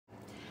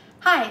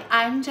Hi,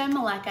 I'm Jenn,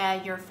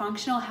 your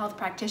functional health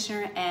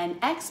practitioner and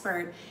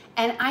expert,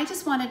 and I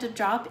just wanted to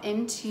drop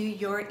into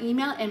your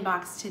email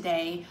inbox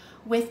today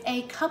with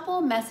a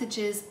couple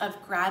messages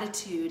of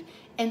gratitude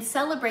in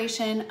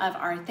celebration of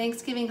our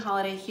Thanksgiving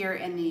holiday here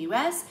in the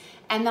US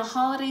and the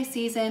holiday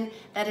season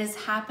that is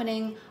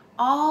happening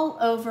all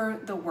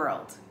over the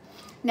world.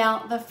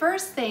 Now, the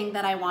first thing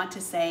that I want to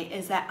say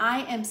is that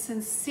I am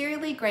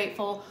sincerely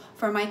grateful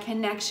for my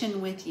connection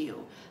with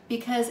you,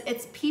 because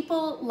it's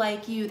people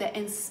like you that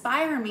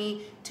inspire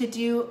me to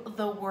do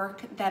the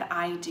work that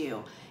I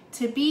do,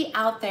 to be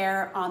out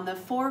there on the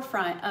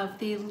forefront of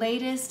the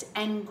latest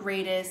and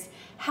greatest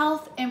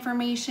health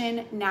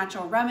information,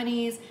 natural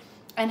remedies,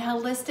 and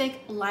holistic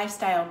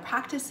lifestyle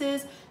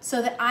practices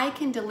so that I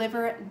can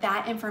deliver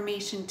that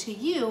information to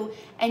you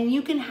and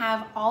you can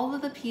have all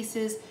of the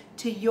pieces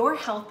to your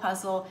health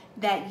puzzle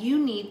that you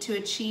need to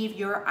achieve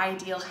your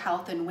ideal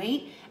health and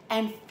weight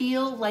and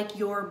feel like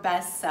your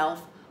best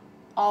self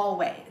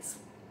always.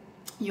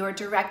 Your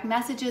direct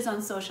messages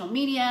on social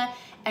media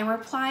and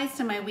replies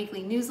to my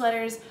weekly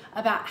newsletters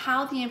about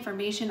how the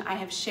information I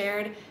have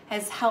shared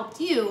has helped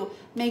you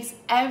makes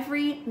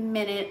every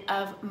minute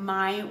of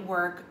my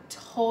work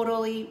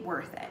totally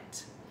worth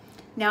it.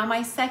 Now,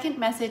 my second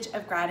message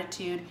of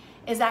gratitude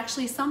is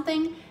actually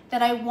something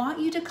that I want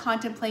you to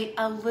contemplate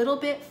a little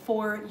bit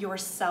for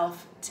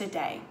yourself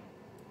today.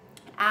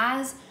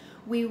 As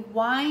we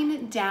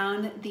wind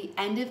down the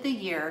end of the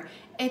year,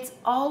 it's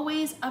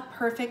always a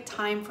perfect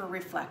time for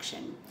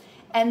reflection.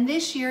 And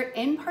this year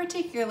in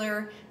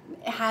particular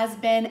has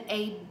been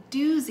a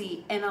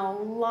doozy in a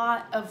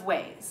lot of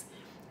ways.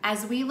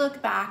 As we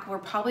look back, we're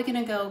probably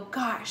gonna go,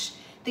 gosh,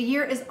 the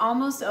year is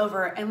almost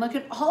over and look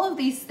at all of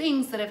these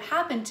things that have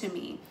happened to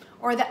me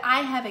or that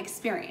I have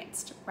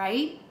experienced,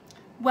 right?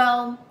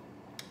 Well,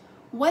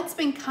 what's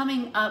been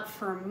coming up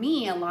for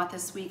me a lot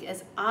this week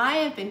as I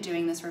have been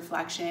doing this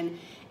reflection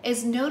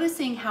is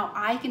noticing how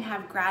I can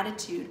have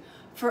gratitude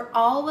for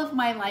all of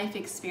my life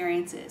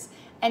experiences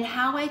and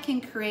how I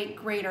can create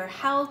greater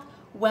health,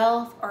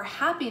 wealth, or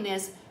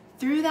happiness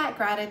through that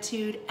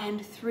gratitude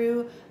and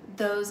through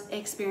those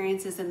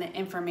experiences and the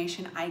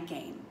information I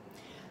gain.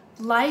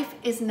 Life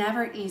is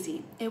never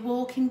easy. It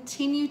will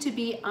continue to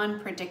be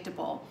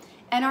unpredictable,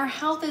 and our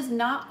health is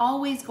not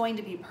always going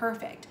to be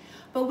perfect,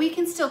 but we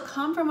can still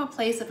come from a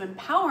place of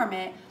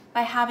empowerment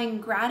by having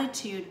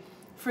gratitude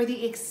for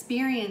the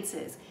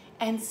experiences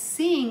and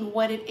seeing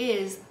what it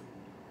is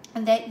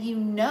that you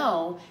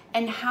know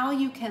and how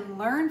you can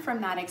learn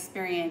from that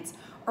experience,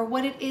 or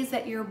what it is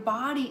that your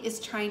body is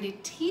trying to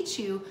teach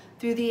you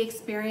through the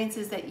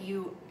experiences that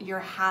you're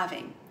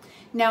having.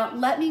 Now,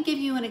 let me give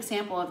you an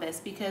example of this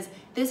because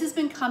this has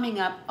been coming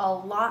up a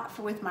lot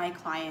with my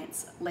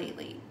clients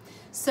lately.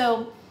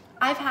 So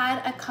I've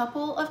had a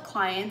couple of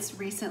clients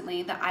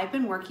recently that I've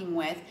been working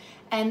with,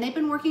 and they've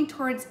been working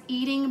towards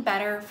eating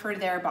better for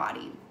their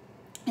body.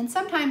 And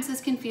sometimes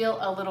this can feel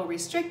a little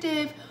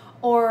restrictive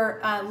or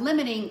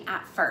limiting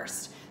at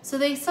first. So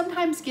they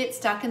sometimes get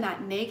stuck in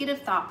that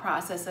negative thought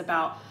process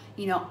about,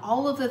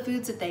 all of the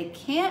foods that they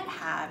can't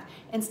have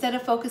instead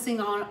of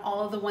focusing on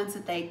all of the ones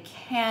that they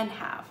can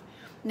have.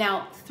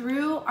 Now,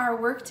 through our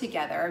work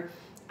together,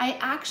 I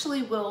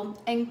actually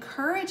will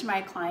encourage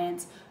my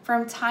clients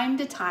from time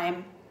to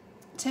time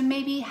to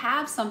maybe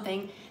have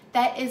something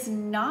that is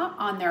not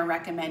on their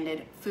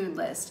recommended food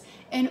list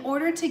in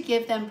order to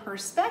give them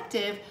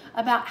perspective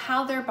about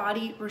how their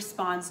body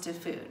responds to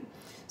food.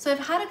 So I've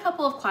had a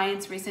couple of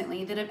clients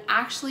recently that have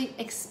actually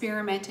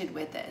experimented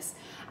with this.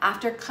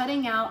 After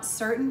cutting out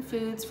certain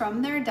foods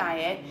from their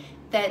diet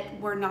that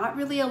were not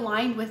really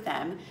aligned with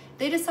them,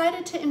 they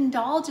decided to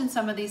indulge in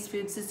some of these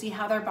foods to see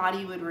how their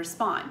body would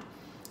respond.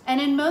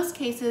 And in most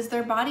cases,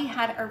 their body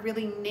had a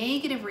really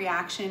negative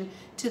reaction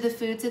to the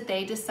foods that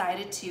they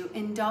decided to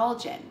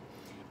indulge in.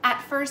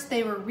 At first,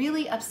 they were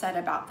really upset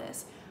about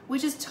this,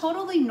 which is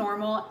totally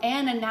normal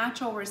and a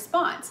natural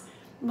response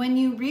when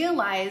you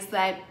realize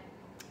that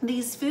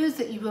these foods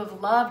that you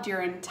have loved your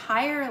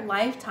entire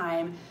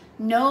lifetime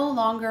no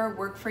longer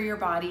work for your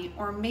body,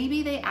 or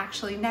maybe they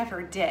actually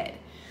never did.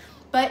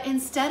 But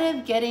instead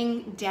of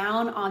getting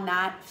down on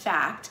that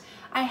fact,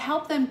 I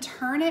help them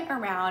turn it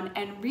around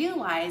and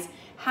realize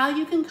how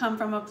you can come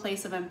from a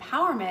place of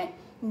empowerment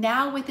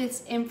now with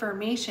this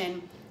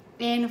information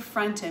in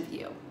front of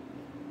you.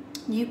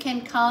 You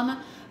can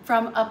come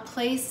from a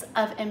place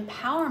of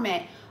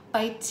empowerment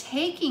by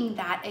taking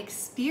that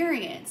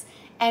experience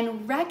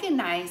and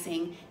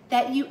recognizing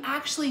that you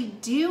actually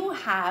do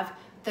have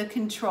the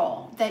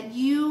control, that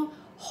you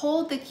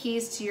hold the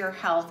keys to your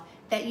health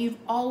that you've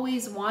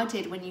always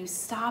wanted when you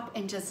stop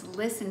and just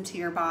listen to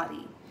your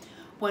body.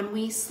 When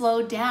we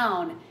slow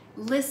down,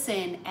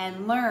 listen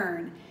and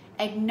learn,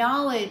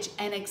 acknowledge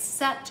and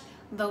accept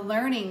the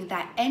learning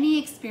that any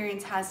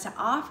experience has to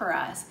offer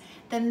us,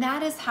 then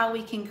that is how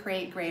we can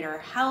create greater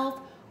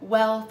health,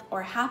 wealth,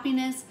 or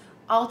happiness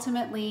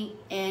ultimately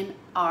in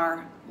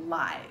our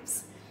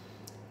lives.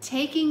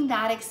 Taking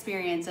that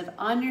experience of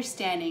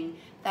understanding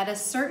that a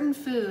certain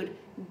food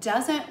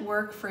doesn't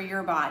work for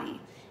your body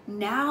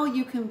now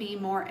you can be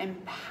more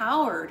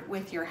empowered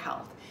with your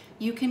health.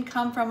 You can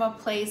come from a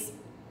place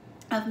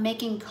of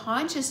making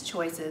conscious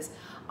choices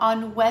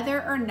on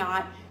whether or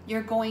not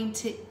you're going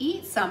to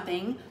eat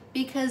something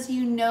because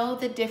you know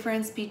the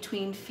difference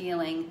between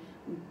feeling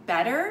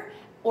better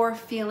or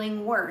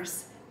feeling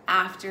worse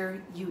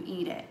after you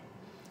eat it.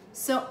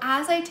 So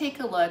as I take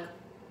a look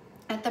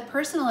at the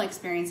personal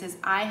experiences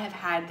I have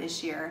had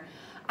this year,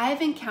 I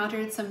have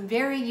encountered some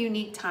very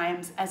unique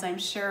times, as I'm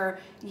sure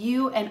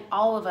you and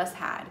all of us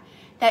had,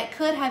 that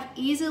could have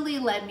easily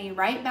led me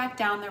right back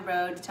down the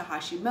road to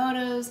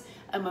Hashimoto's,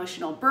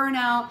 emotional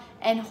burnout,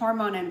 and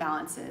hormone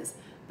imbalances.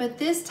 But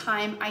this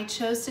time I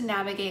chose to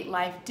navigate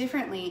life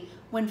differently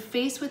when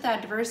faced with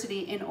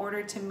adversity in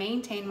order to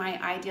maintain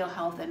my ideal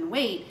health and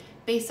weight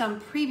based on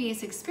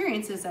previous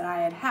experiences that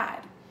I had had.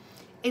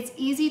 It's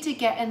easy to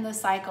get in the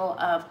cycle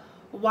of,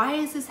 why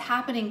is this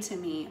happening to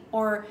me?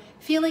 Or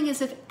feeling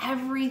as if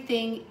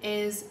everything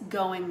is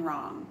going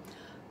wrong.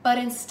 But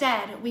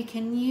instead, we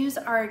can use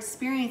our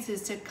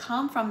experiences to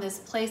come from this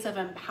place of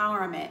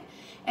empowerment.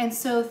 And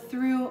so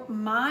through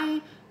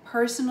my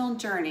personal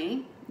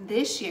journey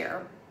this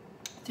year,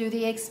 through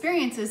the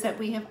experiences that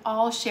we have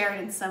all shared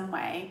in some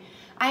way,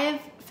 I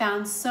have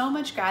found so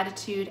much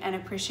gratitude and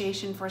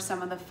appreciation for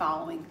some of the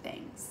following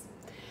things.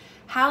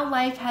 How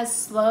life has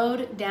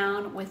slowed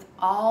down with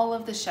all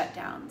of the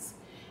shutdowns,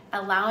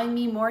 allowing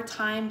me more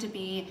time to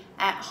be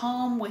at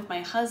home with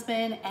my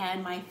husband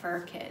and my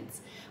fur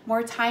kids,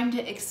 more time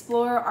to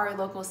explore our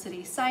local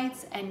city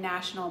sites and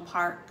national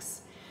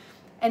parks,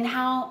 and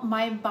how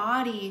my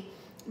body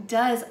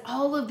does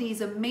all of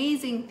these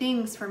amazing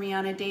things for me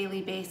on a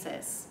daily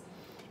basis.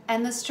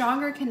 And the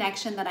stronger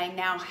connection that I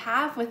now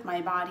have with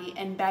my body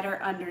and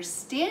better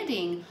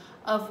understanding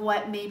of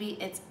what maybe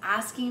it's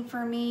asking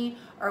for me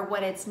or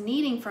what it's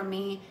needing from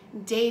me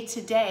day to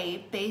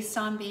day based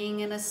on being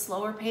in a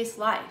slower paced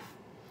life.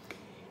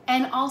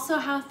 And also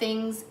how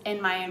things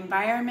in my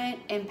environment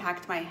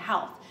impact my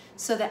health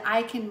so that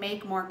I can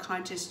make more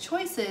conscious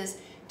choices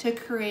to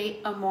create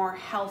a more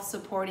health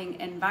supporting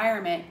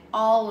environment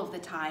all of the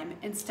time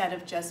instead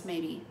of just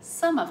maybe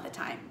some of the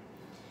time.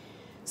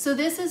 So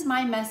this is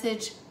my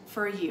message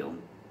for you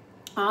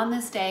on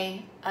this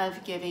day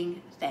of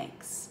giving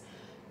thanks.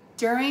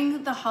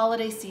 During the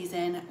holiday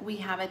season, we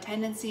have a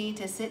tendency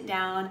to sit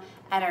down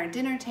at our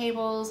dinner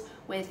tables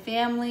with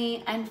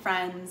family and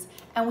friends,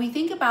 and we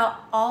think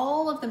about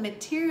all of the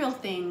material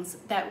things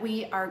that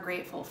we are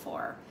grateful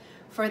for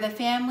the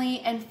family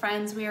and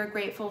friends we are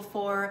grateful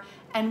for,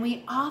 and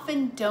we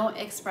often don't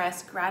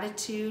express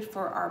gratitude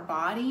for our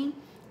body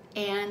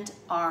and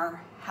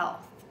our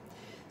health.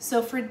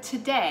 So for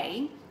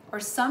today, or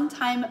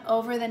sometime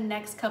over the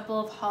next couple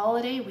of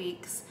holiday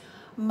weeks,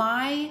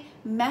 my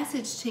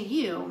message to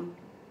you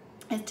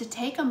is to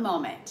take a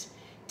moment,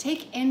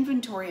 take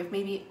inventory of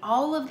maybe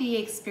all of the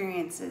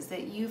experiences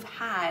that you've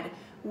had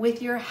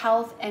with your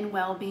health and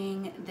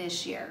well-being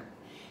this year.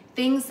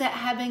 Things that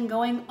have been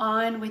going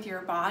on with your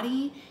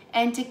body,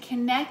 and to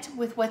connect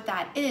with what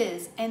that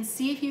is and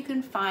see if you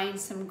can find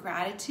some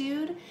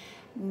gratitude,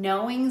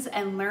 knowings,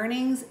 and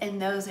learnings in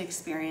those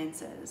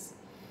experiences.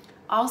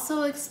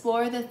 Also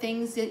explore the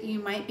things that you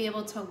might be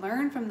able to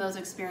learn from those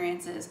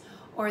experiences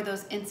or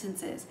those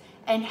instances,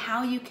 and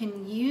how you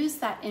can use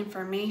that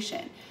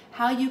information,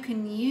 how you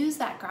can use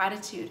that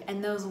gratitude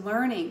and those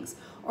learnings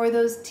or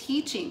those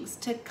teachings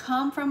to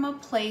come from a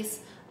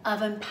place of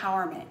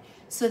empowerment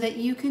so that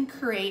you can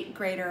create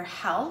greater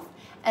health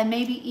and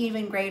maybe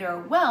even greater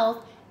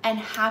wealth and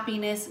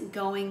happiness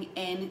going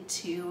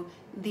into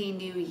the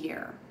new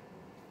year.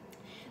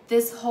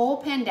 This whole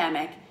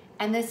pandemic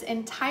and this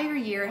entire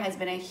year has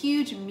been a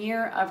huge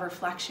mirror of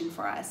reflection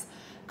for us,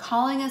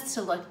 calling us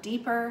to look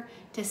deeper,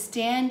 to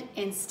stand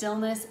in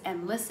stillness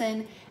and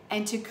listen,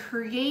 and to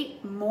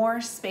create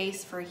more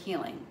space for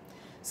healing.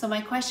 So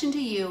my question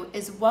to you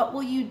is, what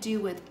will you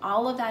do with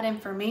all of that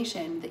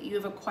information that you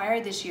have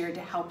acquired this year to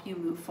help you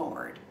move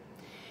forward?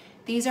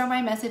 These are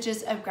my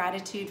messages of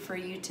gratitude for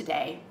you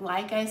today.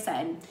 Like I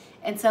said,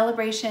 in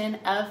celebration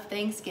of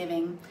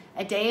Thanksgiving,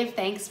 a day of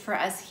thanks for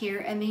us here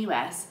in the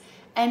US,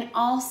 and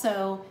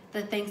also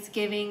the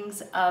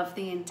Thanksgivings of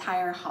the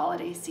entire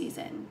holiday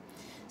season.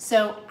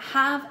 So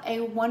have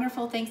a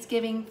wonderful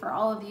Thanksgiving for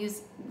all of you,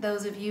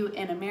 those of you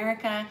in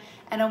America,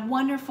 and a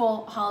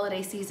wonderful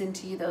holiday season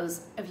to you,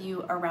 those of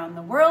you around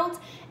the world.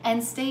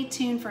 And stay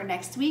tuned for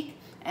next week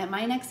and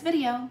my next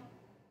video.